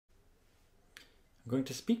I'm going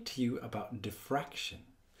to speak to you about diffraction.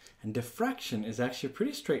 And diffraction is actually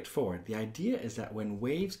pretty straightforward. The idea is that when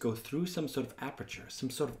waves go through some sort of aperture,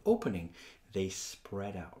 some sort of opening, they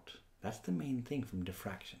spread out. That's the main thing from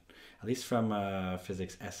diffraction, at least from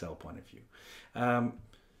physics SL point of view.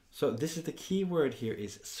 So this is the key word here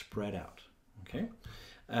is spread out. Okay.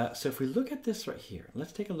 So if we look at this right here,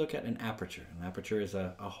 let's take a look at an aperture. An aperture is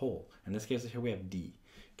a hole. In this case here we have D.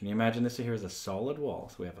 Can you imagine this here is a solid wall?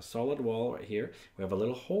 So we have a solid wall right here. We have a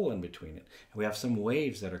little hole in between it. And we have some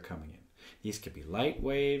waves that are coming in. These could be light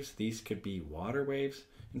waves. These could be water waves.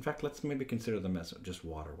 In fact, let's maybe consider them as just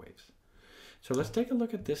water waves. So let's take a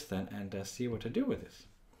look at this then and see what to do with this.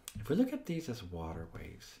 If we look at these as water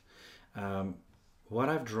waves, what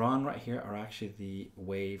I've drawn right here are actually the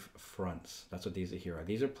wave fronts. That's what these are here are.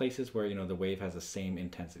 These are places where, you know, the wave has the same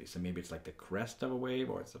intensity. So maybe it's like the crest of a wave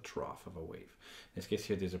or it's the trough of a wave. In this case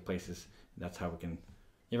here, these are places, that's how we can,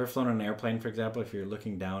 you ever flown on an airplane, for example, if you're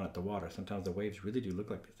looking down at the water, sometimes the waves really do look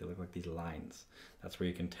like this. They look like these lines. That's where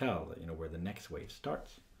you can tell that, you know, where the next wave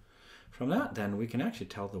starts. From that, then, we can actually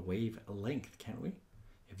tell the wave length, can't we?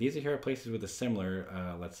 If these are here are places with a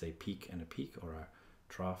similar, let's say, peak and a peak, or a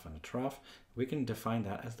trough and a trough, we can define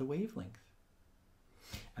that as the wavelength.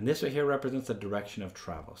 And this right here represents the direction of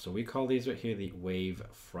travel. So we call these right here the wave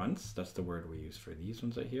fronts. That's the word we use for these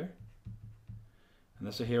ones right here. And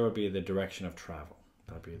this right here would be the direction of travel.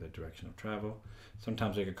 That'd be the direction of travel.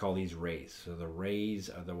 Sometimes we could call these rays. So the rays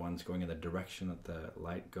are the ones going in the direction that the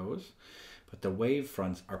light goes. But the wave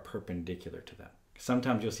fronts are perpendicular to that.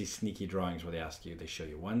 Sometimes you'll see sneaky drawings where they ask you, they show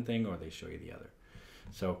you one thing or they show you the other.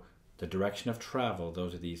 So the direction of travel,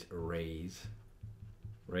 those are these rays.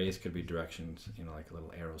 Rays could be directions, you know, like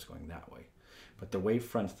little arrows going that way. But the wave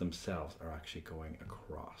fronts themselves are actually going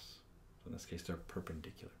across. So in this case, they're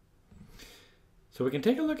perpendicular. So we can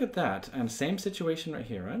take a look at that, and same situation right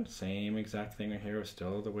here, right? Same exact thing right here,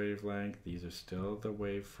 still the wavelength. These are still the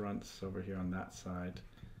wave fronts over here on that side.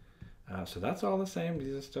 So that's all the same.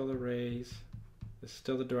 These are still the rays. This is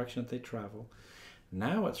still the direction that they travel.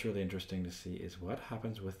 Now what's really interesting to see is what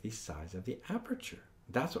happens with the size of the aperture.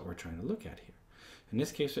 That's what we're trying to look at here. In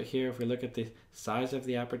this case right here, if we look at the size of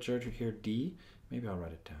the aperture here, D, maybe I'll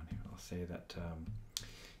write it down here. I'll say that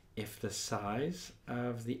if the size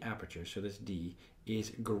of the aperture, so this D,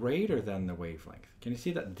 is greater than the wavelength. Can you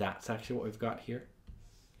see that that's actually what we've got here?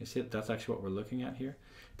 You see that that's actually what we're looking at here?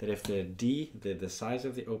 That if the D, the size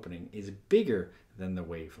of the opening, is bigger than the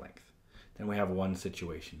wavelength, then we have one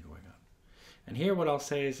situation going on. And here what I'll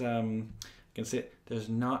say is, I can say there's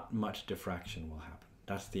not much diffraction will happen.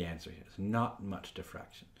 That's the answer here. There's not much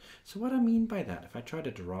diffraction. So what I mean by that, if I try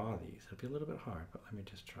to draw these, it'll be a little bit hard, but let me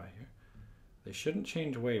just try here. They shouldn't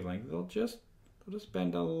change wavelength. They'll just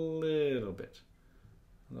bend a little bit.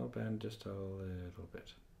 They'll bend just a little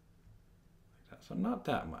bit. Like that. So not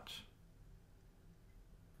that much.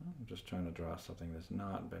 I'm just trying to draw something that's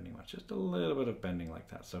not bending much. Just a little bit of bending like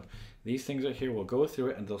that. So these things right here will go through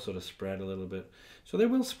it and they'll sort of spread a little bit. So they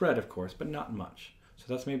will spread, of course, but not much. So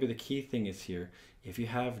that's maybe the key thing is here. If you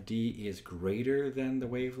have D is greater than the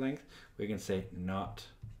wavelength, we can say not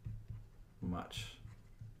much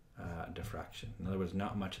diffraction. In other words,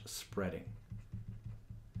 not much spreading.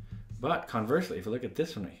 But conversely, if you look at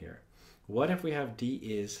this one right here, what if we have D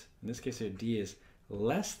is, in this case here, D is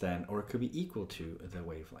less than, or it could be equal to the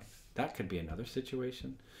wavelength? That could be another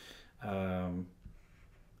situation. And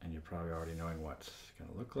you're probably already knowing what it's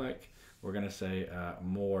going to look like. We're going to say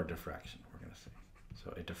more diffraction, we're going to say.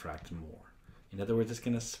 So it diffracts more. In other words, it's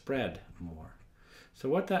going to spread more. So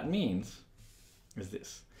what that means is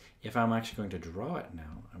this. If I'm actually going to draw it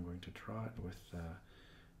now, I'm going to draw it with,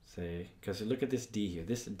 say, because look at this D here.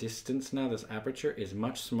 This distance now, this aperture is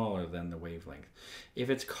much smaller than the wavelength.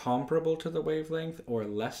 If it's comparable to the wavelength or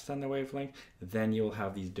less than the wavelength, then you'll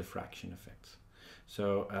have these diffraction effects.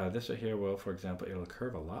 So this right here will, for example, it'll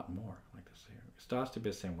curve a lot more like this here. It starts to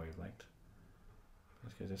be the same wavelength.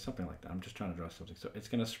 Okay, there's something like that. I'm just trying to draw something. So it's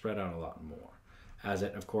going to spread out a lot more as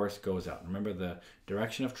it, of course, goes out. Remember the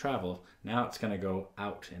direction of travel. Now it's going to go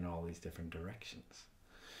out in all these different directions.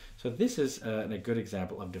 So this is a good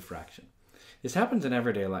example of diffraction. This happens in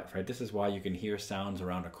everyday life, right? This is why you can hear sounds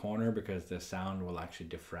around a corner, because the sound will actually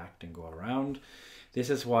diffract and go around.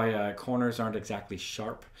 This is why corners aren't exactly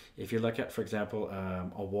sharp. If you look at, for example,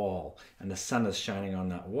 a wall and the sun is shining on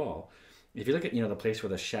that wall, if you look at, the place where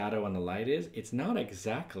the shadow and the light is, it's not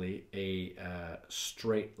exactly a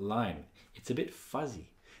straight line. It's a bit fuzzy.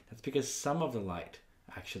 That's because some of the light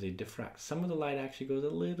actually diffracts. Some of the light actually goes a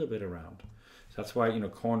little bit around. So that's why,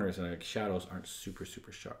 corners and shadows aren't super,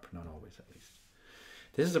 super sharp. Not always, at least.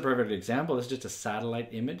 This is a perfect example. This is just a satellite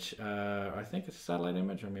image. I think it's a satellite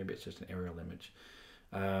image, or maybe it's just an aerial image.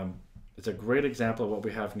 It's a great example of what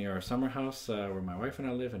we have near our summer house where my wife and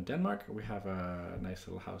I live in Denmark. We have a nice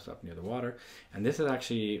little house up near the water. And this is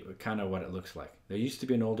actually kind of what it looks like. There used to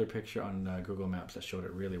be an older picture on Google Maps that showed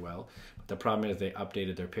it really well. But the problem is they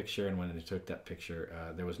updated their picture, and when they took that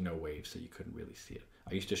picture, there was no wave, so you couldn't really see it.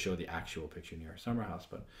 I used to show the actual picture near our summer house,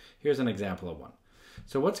 but here's an example of one.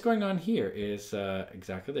 So what's going on here is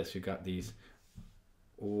exactly this. We've got these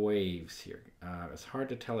waves here. It's hard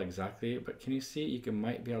to tell exactly, but can you see? You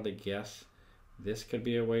might be able to guess. This could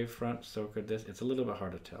be a wave front, so could this. It's a little bit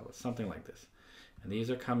hard to tell. It's something like this. And these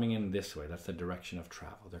are coming in this way. That's the direction of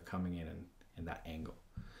travel. They're coming in that angle.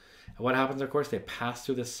 And what happens, of course, they pass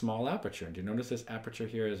through this small aperture. And do you notice this aperture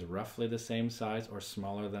here is roughly the same size or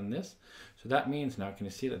smaller than this? So that means now, can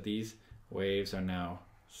you see that these waves are now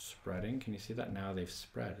spreading? Can you see that now they've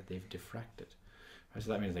spread? They've diffracted. Right,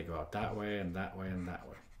 so that means they go out that way and that way and that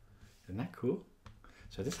way. Isn't that cool?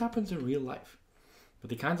 So this happens in real life. But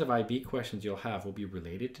the kinds of IB questions you'll have will be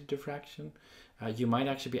related to diffraction. You might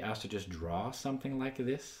actually be asked to just draw something like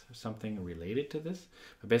this, or something related to this.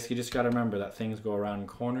 But basically, you just got to remember that things go around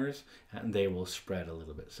corners and they will spread a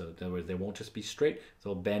little bit. So in other words, they won't just be straight,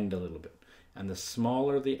 they'll bend a little bit. And the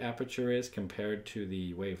smaller the aperture is compared to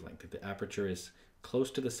the wavelength, if the aperture is close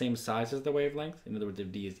to the same size as the wavelength, in other words,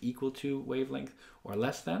 if D is equal to wavelength or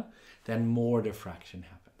less than, then more diffraction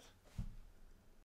happens.